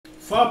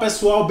Fala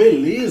pessoal,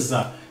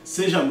 beleza?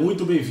 Sejam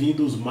muito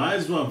bem-vindos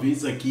mais uma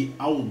vez aqui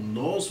ao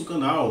nosso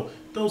canal.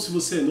 Então, se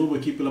você é novo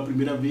aqui pela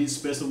primeira vez,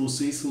 peço a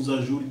vocês que nos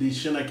ajudem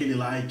deixando aquele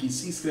like,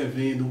 se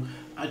inscrevendo,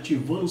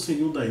 ativando o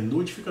sininho das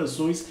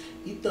notificações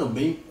e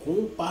também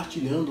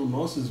compartilhando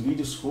nossos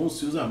vídeos com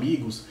seus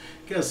amigos,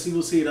 que assim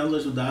você irá nos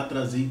ajudar a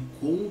trazer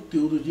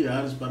conteúdo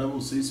diários para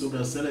vocês sobre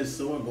a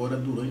seleção agora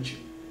durante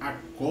a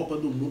Copa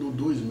do Mundo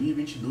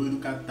 2022 do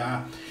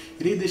Qatar.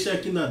 Irei deixar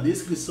aqui na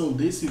descrição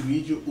desse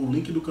vídeo o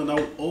link do canal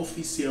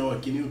oficial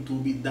aqui no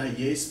YouTube da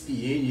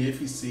ESPN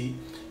FC.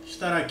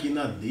 Estará aqui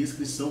na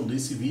descrição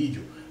desse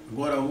vídeo.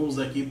 Agora vamos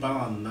aqui para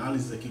a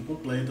análise aqui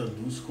completa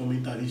dos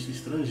comentaristas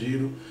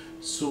estrangeiros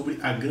sobre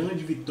a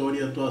grande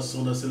vitória e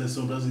atuação da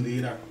seleção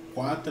brasileira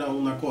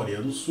 4-1 na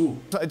Coreia do Sul.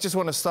 I just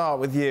want to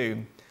start with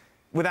you.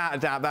 Without a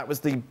doubt, that was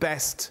the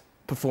best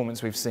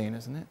performance we've seen,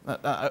 isn't it?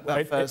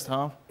 That first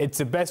half. It's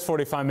the best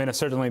 45 minutes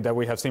certainly that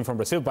we have seen from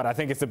Brazil, but I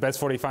think it's the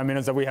best 45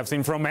 minutes that we have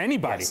seen from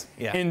anybody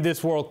in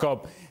this World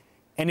Cup.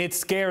 And it's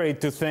scary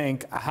to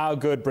think how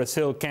good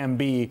Brazil can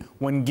be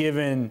when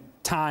given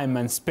time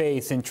and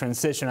space in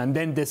transition, and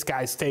then these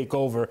guys take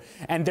over,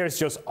 and there's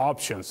just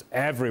options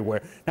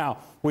everywhere. Now,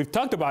 we've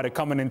talked about it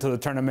coming into the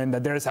tournament,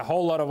 that there's a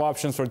whole lot of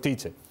options for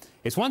Tite.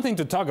 It's one thing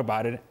to talk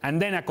about it, and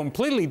then a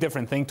completely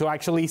different thing to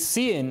actually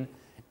see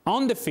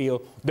on the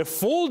field the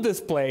full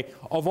display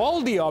of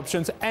all the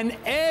options and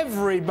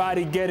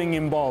everybody getting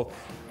involved.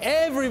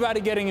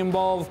 Everybody getting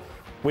involved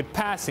with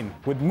passing,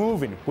 with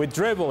moving, with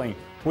dribbling,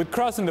 with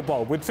crossing the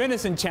ball, with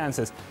finishing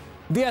chances.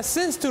 The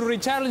assist to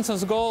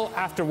Richarlison's goal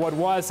after what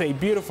was a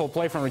beautiful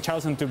play from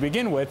Richarlison to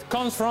begin with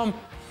comes from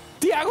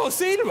Thiago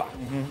Silva.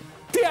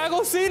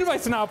 Thiago Silva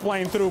is now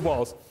playing through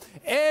balls.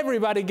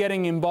 Everybody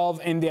getting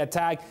involved in the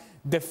attack.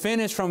 The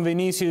finish from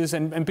Vinicius,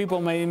 and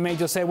people may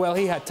just say, well,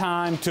 he had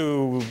time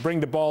to bring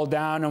the ball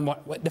down. And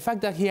the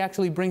fact that he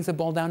actually brings the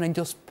ball down and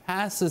just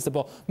passes the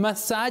ball,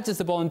 massages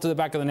the ball into the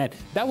back of the net.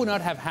 That would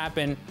not have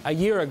happened a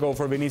year ago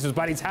for Vinicius,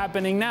 but it's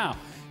happening now.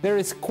 There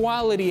is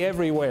quality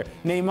everywhere.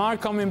 Neymar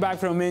coming back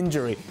from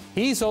injury.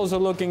 He's also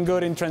looking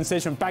good in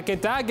transition.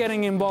 Paquetá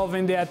getting involved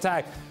in the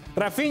attack.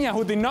 Rafinha,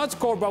 who did not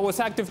score but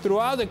was active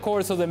throughout the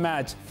course of the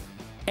match.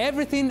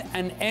 Everything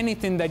and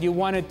anything that you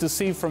wanted to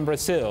see from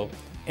Brazil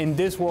in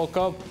this World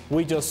Cup,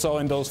 we just saw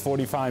in those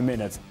 45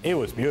 minutes. It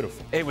was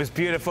beautiful. It was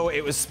beautiful.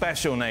 It was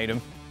special, Naden.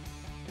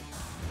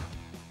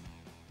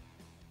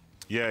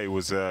 Yeah, it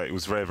was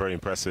very, very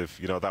impressive.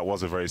 You know, that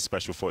was a very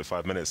special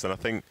 45 minutes. And I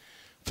think,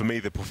 for me,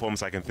 the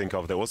performance I can think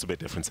of that was a bit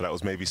different to that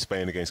was maybe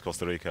Spain against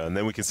Costa Rica. And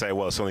then we can say,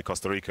 well, it's only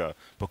Costa Rica.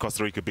 But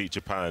Costa Rica beat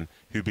Japan,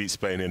 who beat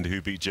Spain and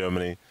who beat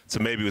Germany. So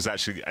maybe it was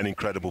actually an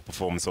incredible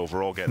performance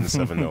overall, getting the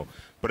 7-0.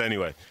 But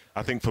anyway,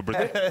 I think for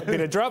Brazil... Did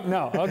it drop?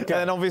 No. Okay. And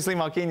then obviously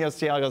Marquinhos,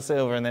 Thiago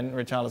Silva, and then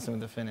Richarlison with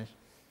the finish.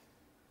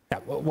 Yeah,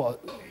 well,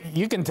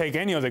 you can take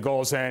any of the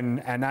goals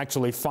and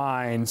actually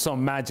find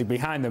some magic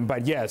behind them.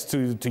 But yes,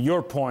 to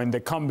your point, the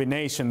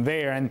combination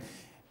there.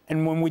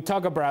 And when we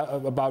talk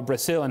about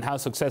Brazil and how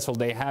successful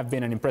they have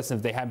been and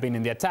impressive they have been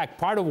in the attack,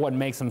 part of what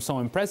makes them so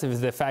impressive is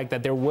the fact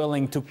that they're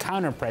willing to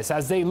counter-press.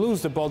 As they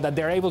lose the ball, that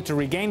they're able to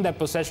regain that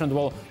possession of the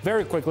ball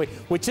very quickly,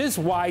 which is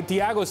why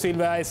Thiago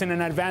Silva is in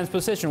an advanced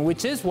position,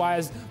 which is why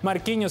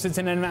Marquinhos is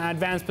in an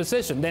advanced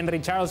position. Then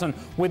Richarlison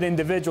with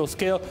individual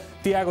skill,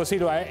 Thiago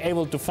Silva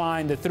able to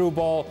find the through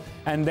ball,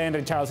 and then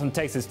Richarlison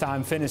takes his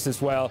time,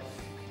 finishes well.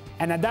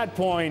 And at that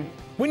point,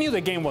 we knew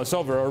the game was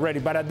over already,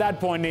 but at that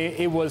point,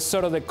 it was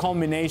sort of the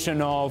culmination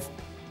of,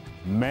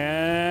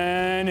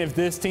 man, if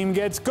this team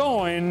gets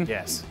going,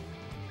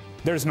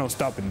 there's no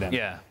stopping them.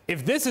 Yeah.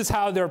 If this is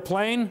how they're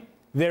playing,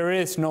 there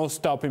is no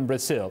stopping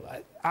Brazil.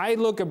 I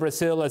look at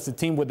Brazil as the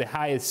team with the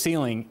highest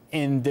ceiling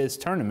in this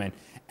tournament,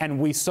 and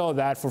we saw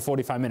that for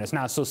 45 minutes.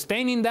 Now,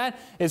 sustaining that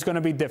is going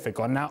to be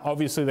difficult. Now,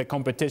 obviously, the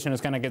competition is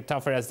going to get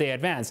tougher as they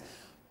advance,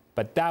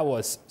 but that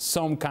was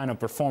some kind of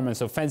performance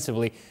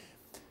offensively.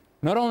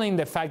 Not only in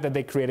the fact that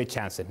they created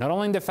chances, not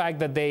only in the fact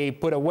that they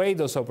put away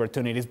those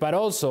opportunities, but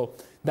also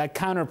that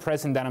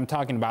counter-pressing that I'm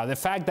talking about. The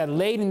fact that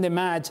late in the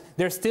match,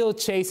 they're still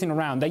chasing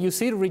around, that you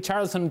see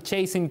Richarlison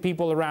chasing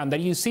people around, that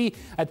you see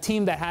a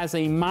team that has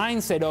a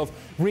mindset of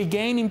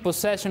regaining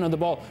possession of the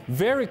ball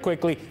very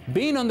quickly,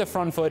 being on the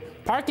front foot,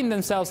 parking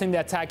themselves in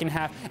the attacking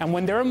half, and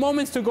when there are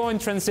moments to go in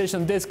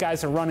transition, these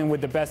guys are running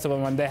with the best of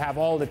them, and they have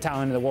all the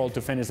talent in the world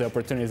to finish the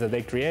opportunities that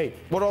they create.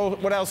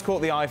 What else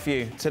caught the eye for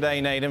you today,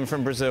 Naden,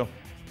 from Brazil?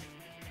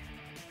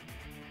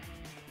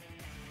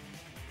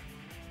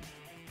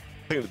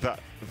 I think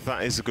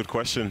that is a good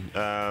question.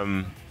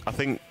 I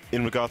think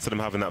in regards to them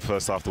having that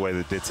first half the way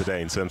they did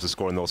today in terms of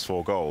scoring those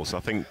 4 goals, I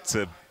think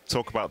to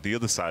talk about the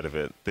other side of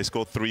it, they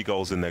scored 3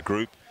 goals in their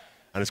group.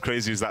 And as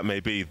crazy as that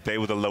may be, they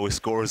were the lowest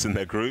scorers in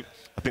their group.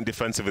 I think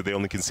defensively they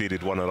only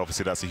conceded 1, and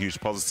obviously that's a huge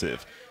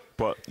positive.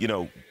 But, you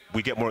know,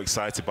 we get more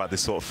excited by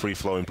this sort of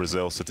free-flowing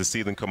Brazil. So to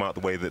see them come out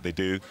the way that they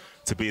do,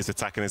 to be as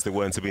attacking as they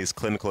were and to be as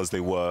clinical as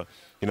they were,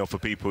 you know, for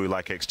people who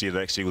like XG, the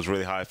XG was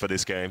really high for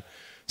this game.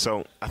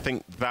 So I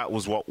think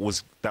that's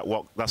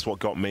what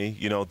got me.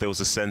 You know, there was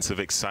a sense of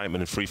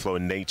excitement and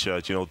free-flowing nature.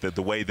 You know,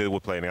 the way they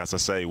were playing, as I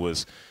say,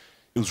 was,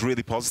 it was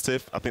really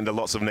positive. I think there are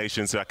lots of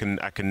nations who I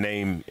can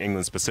name,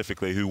 England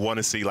specifically, who want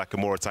to see like a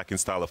more attacking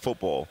style of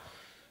football.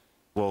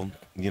 Well,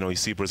 you know, you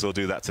see Brazil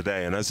do that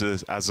today, and as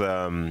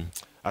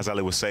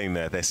Ali was saying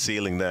there, their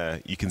ceiling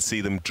there, you can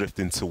see them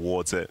drifting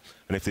towards it.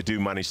 And if they do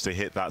manage to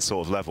hit that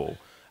sort of level,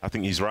 I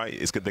think he's right.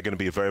 They're going to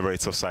be a very, very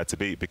tough side to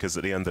beat, because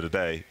at the end of the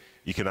day,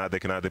 they can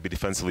either be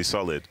defensively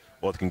solid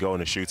or they can go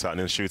in a shootout. And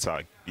in a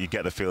shootout, you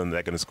get the feeling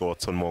they're going to score a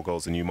ton more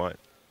goals than you might.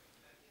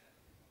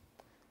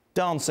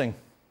 Dancing.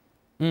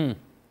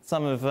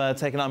 Some have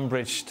taken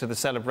umbrage to the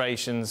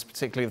celebrations,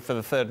 particularly for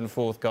the third and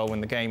fourth goal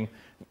when the game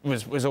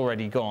was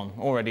already gone,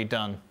 already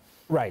done.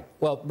 Right.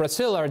 Well,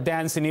 Brazil are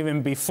dancing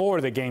even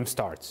before the game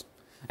starts.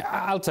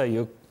 I'll tell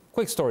you,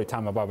 quick story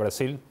time about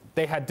Brazil.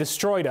 They had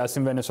destroyed us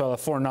in Venezuela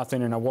 4-0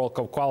 in a World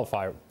Cup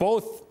qualifier.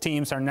 Both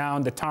teams are now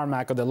on the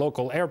tarmac of the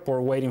local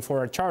airport waiting for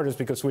our charters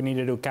because we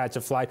needed to catch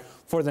a flight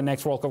for the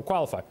next World Cup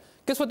qualifier.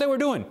 Guess what they were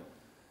doing?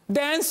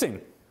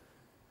 Dancing.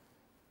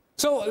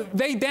 So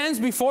they dance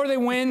before they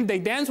win, they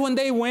dance when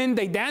they win,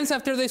 they dance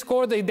after they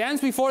score, they dance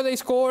before they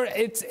score.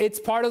 It's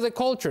part of the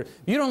culture.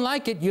 You don't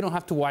like it, you don't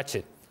have to watch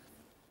it.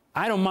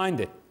 I don't mind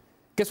it.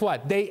 Guess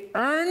what? They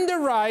earn the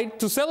right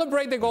to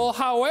celebrate the goal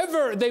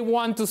however they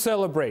want to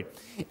celebrate.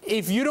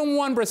 If you don't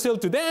want Brazil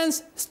to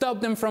dance,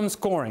 stop them from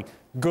scoring.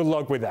 Good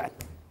luck with that.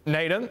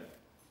 Nathan?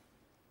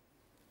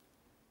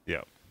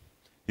 Yeah.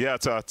 Yeah, I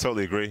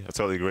totally agree. I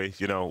totally agree.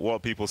 You know, what are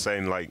people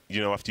saying, like,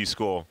 you know, after you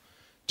score,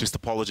 just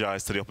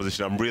apologize to the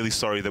opposition. I'm really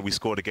sorry that we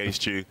scored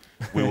against you.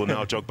 We will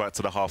now jog back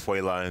to the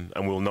halfway line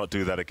and we will not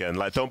do that again.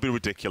 Like, don't be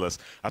ridiculous.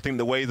 I think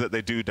the way that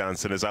they do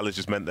dance, and as Ali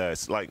just meant there,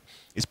 it's like,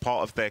 it's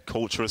part of their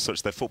culture as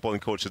such, their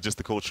footballing culture, just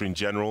the culture in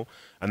general,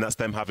 and that's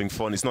them having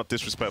fun. It's not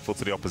disrespectful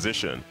to the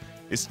opposition.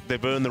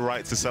 They've earned the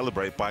right to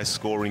celebrate by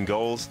scoring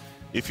goals.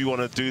 If you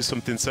want to do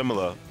something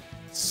similar,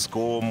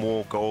 score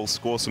more goals,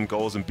 score some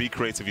goals, and be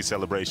creative in your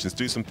celebrations.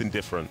 Do something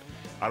different.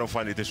 I don't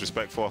find it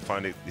disrespectful. I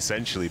find it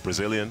essentially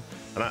Brazilian.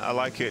 And I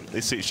like it.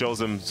 It shows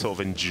them sort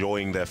of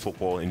enjoying their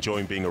football,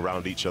 enjoying being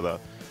around each other.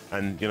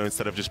 And, you know,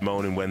 instead of just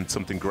moaning when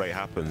something great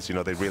happens, you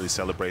know, they really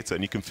celebrate it.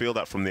 And you can feel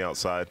that from the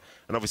outside.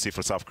 And obviously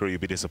for South Korea,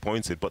 you'd be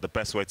disappointed. But the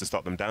best way to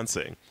stop them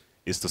dancing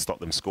is to stop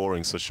them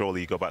scoring. So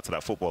surely you go back to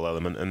that football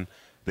element. And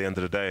at the end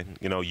of the day,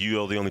 you know,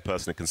 you're the only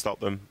person that can stop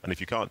them. And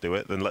if you can't do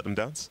it, then let them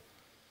dance.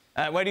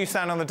 Where do you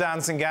stand on the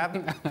dancing,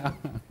 Gab?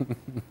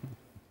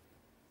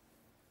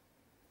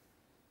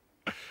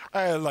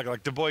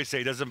 Like the boys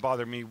say, it doesn't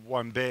bother me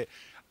one bit.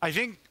 I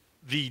think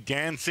the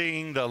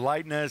dancing, the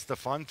lightness, the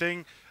fun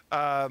thing,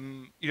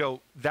 you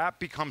know, that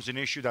becomes an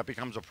issue, that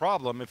becomes a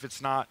problem if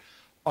it's not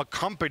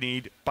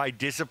accompanied by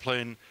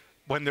discipline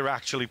when they're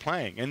actually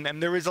playing.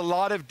 And there is a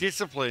lot of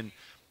discipline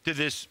to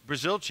this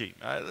Brazil team.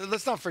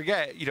 Let's not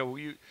forget, you know,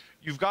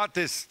 you've got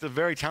the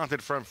very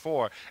talented front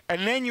four,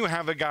 and then you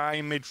have a guy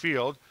in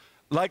midfield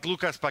like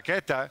Lucas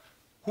Paqueta,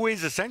 who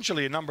is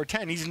essentially a number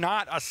 10. He's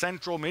not a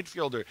central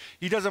midfielder.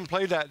 He doesn't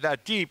play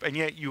that deep, and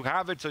yet you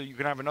have it so you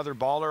can have another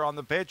baller on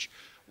the pitch.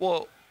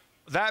 Well,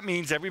 that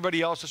means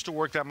everybody else has to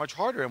work that much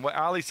harder. And what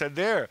Ali said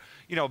there,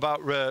 you know,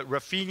 about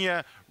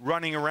Rafinha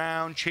running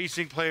around,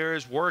 chasing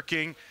players,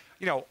 working,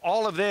 you know,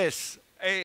 all of this